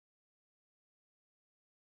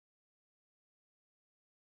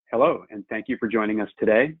Hello, and thank you for joining us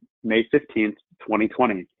today, May 15th,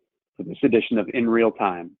 2020, for this edition of In Real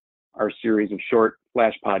Time, our series of short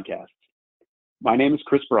flash podcasts. My name is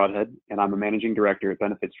Chris Broadhead, and I'm a Managing Director at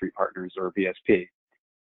Benefit Street Partners, or BSP.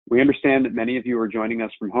 We understand that many of you are joining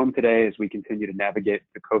us from home today as we continue to navigate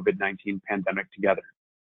the COVID-19 pandemic together.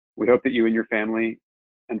 We hope that you and your family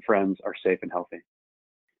and friends are safe and healthy.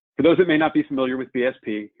 For those that may not be familiar with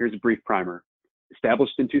BSP, here's a brief primer.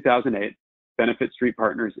 Established in 2008, Benefit Street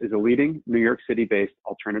Partners is a leading New York City-based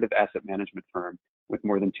alternative asset management firm with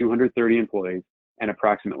more than 230 employees and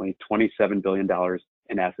approximately $27 billion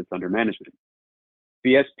in assets under management.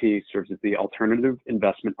 BSP serves as the alternative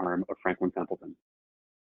investment arm of Franklin Templeton.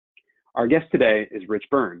 Our guest today is Rich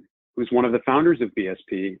Byrne, who's one of the founders of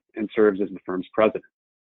BSP and serves as the firm's president.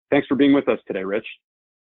 Thanks for being with us today, Rich.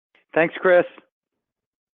 Thanks, Chris.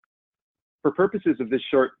 For purposes of this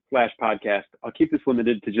short flash podcast, I'll keep this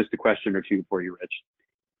limited to just a question or two for you, Rich.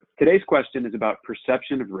 Today's question is about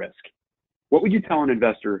perception of risk. What would you tell an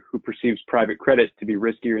investor who perceives private credit to be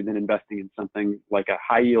riskier than investing in something like a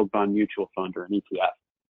high-yield bond mutual fund or an ETF?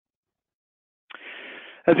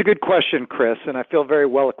 That's a good question, Chris, and I feel very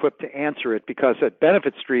well equipped to answer it because at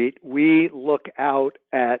Benefit Street, we look out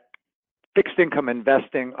at fixed income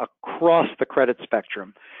investing across the credit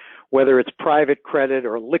spectrum, whether it's private credit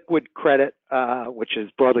or liquid credit, which is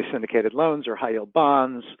broadly syndicated loans or high-yield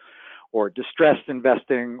bonds, or distressed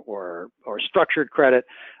investing or structured credit.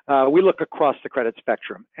 We look across the credit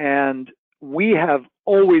spectrum. And we have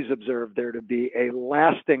always observed there to be a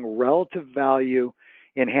lasting relative value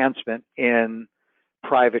enhancement in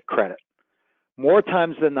private credit. More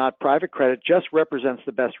times than not, private credit just represents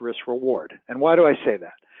the best risk reward. And why do I say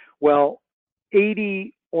that? Well,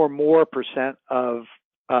 80 or more % of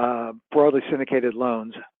broadly syndicated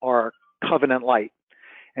loans are covenant light.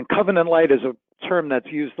 And covenant light is a term that's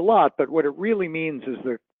used a lot, but what it really means is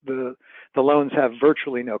the loans have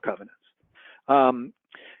virtually no covenants.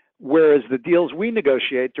 Whereas the deals we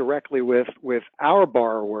negotiate directly with our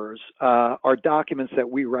borrowers are documents that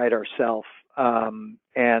we write ourselves,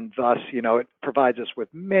 and thus, it provides us with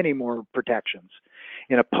many more protections.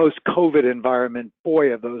 In a post-COVID environment,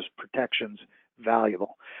 boy, are those protections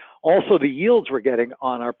valuable. Also, the yields we're getting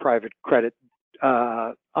on our private credit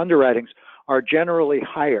underwritings are generally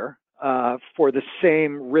higher for the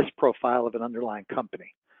same risk profile of an underlying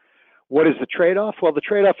company. What is the trade-off? Well, the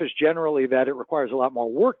trade-off is generally that it requires a lot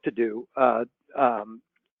more work to do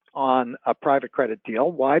on a private credit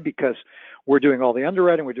deal. Why? Because we're doing all the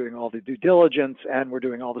underwriting, we're doing all the due diligence, and we're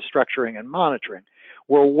doing all the structuring and monitoring.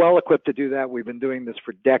 We're well equipped to do that. We've been doing this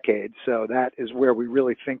for decades, so that is where we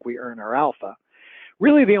really think we earn our alpha.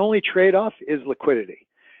 Really, the only trade-off is liquidity.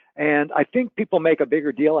 And I think people make a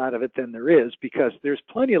bigger deal out of it than there is because there's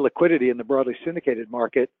plenty of liquidity in the broadly syndicated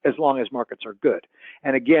market as long as markets are good.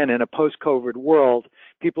 And again, in a post-COVID world,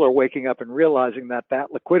 people are waking up and realizing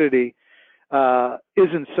that liquidity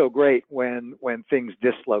isn't so great when things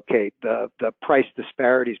dislocate. The price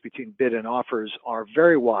disparities between bid and offers are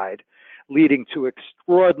very wide, leading to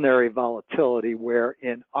extraordinary volatility where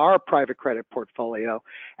in our private credit portfolio,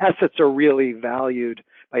 assets are really valued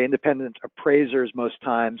by independent appraisers most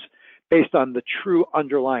times based on the true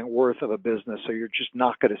underlying worth of a business. So you're just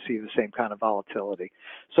not going to see the same kind of volatility.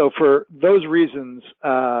 So for those reasons,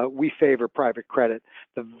 we favor private credit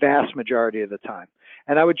the vast majority of the time.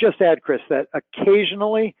 And I would just add, Chris, that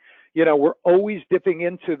occasionally, we're always dipping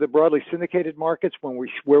into the broadly syndicated markets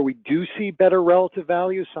where we do see better relative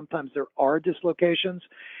values. Sometimes there are dislocations.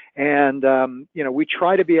 And, we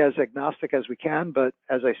try to be as agnostic as we can. But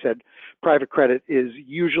as I said, private credit is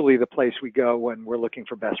usually the place we go when we're looking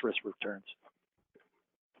for best risk returns.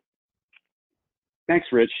 Thanks,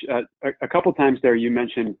 Rich. A couple times there you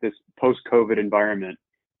mentioned this post-COVID environment.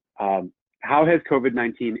 How has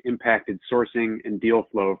COVID-19 impacted sourcing and deal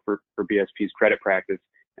flow for BSP's credit practice?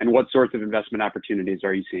 And what sorts of investment opportunities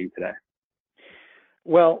are you seeing today?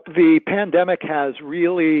 Well, the pandemic has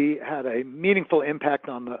really had a meaningful impact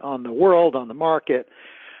on the world, on the market.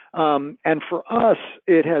 And for us,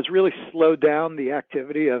 it has really slowed down the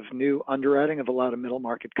activity of new underwriting of a lot of middle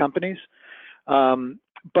market companies.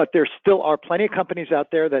 But there still are plenty of companies out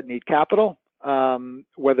there that need capital,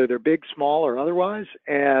 whether they're big, small, or otherwise.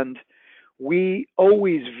 And we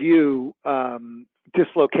always view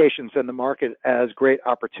dislocations in the market as great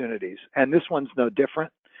opportunities. And this one's no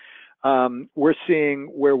different. We're seeing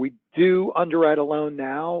where we do underwrite a loan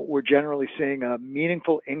now, we're generally seeing a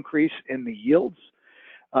meaningful increase in the yields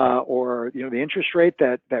or the interest rate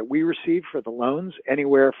that we receive for the loans,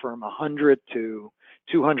 anywhere from 100 to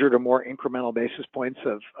 200 or more incremental basis points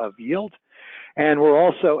of yield. And we're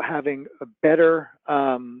also having a better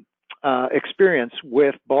experience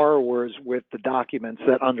with borrowers with the documents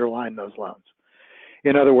that underline those loans.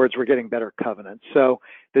 In other words, we're getting better covenants. So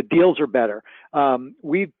the deals are better.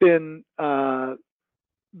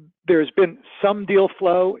 There's been some deal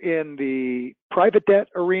flow in the private debt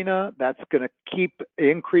arena. That's going to keep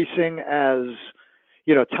increasing as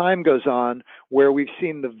time goes on, where we've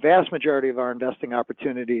seen the vast majority of our investing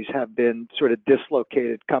opportunities have been sort of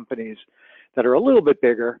dislocated companies that are a little bit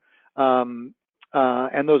bigger, and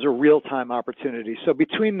those are real-time opportunities. So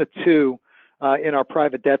between the two, in our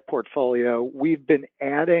private debt portfolio, we've been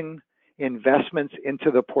adding investments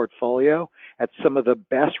into the portfolio at some of the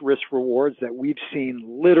best risk rewards that we've seen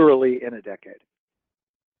literally in a decade.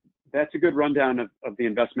 That's a good rundown of the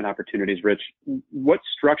investment opportunities, Rich. What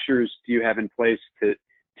structures do you have in place to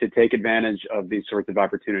take advantage of these sorts of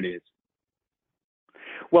opportunities?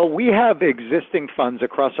 Well, we have existing funds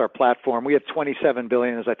across our platform. We have $27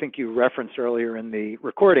 billion, as I think you referenced earlier in the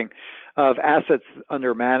recording, of assets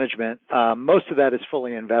under management. Most of that is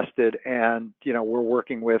fully invested, and we're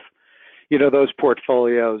working with those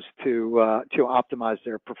portfolios to optimize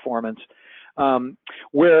their performance.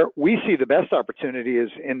 Where we see the best opportunity is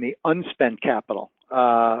in the unspent capital,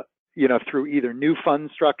 through either new fund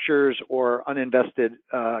structures or uninvested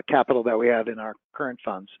capital that we have in our current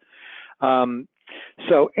funds.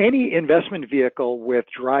 So any investment vehicle with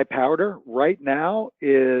dry powder right now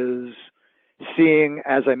is seeing,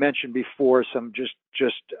 as I mentioned before, some just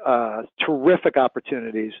terrific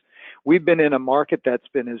opportunities. We've been in a market that's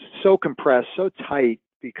been so compressed, so tight,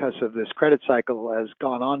 because of this credit cycle has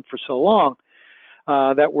gone on for so long,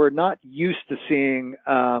 that we're not used to seeing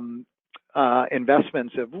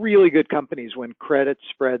investments of really good companies when credit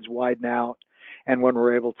spreads widen out and when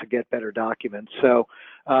we're able to get better documents. So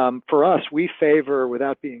for us, we favor,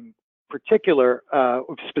 without being particular,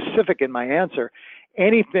 specific in my answer,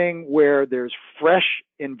 anything where there's fresh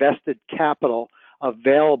invested capital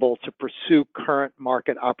available to pursue current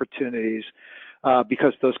market opportunities,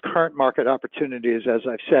 because those current market opportunities, as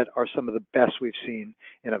I've said, are some of the best we've seen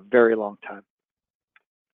in a very long time.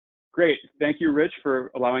 Great. Thank you, Rich, for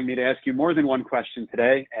allowing me to ask you more than one question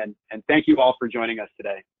today. And thank you all for joining us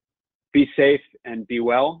today. Be safe and be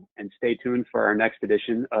well, and stay tuned for our next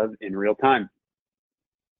edition of In Real Time.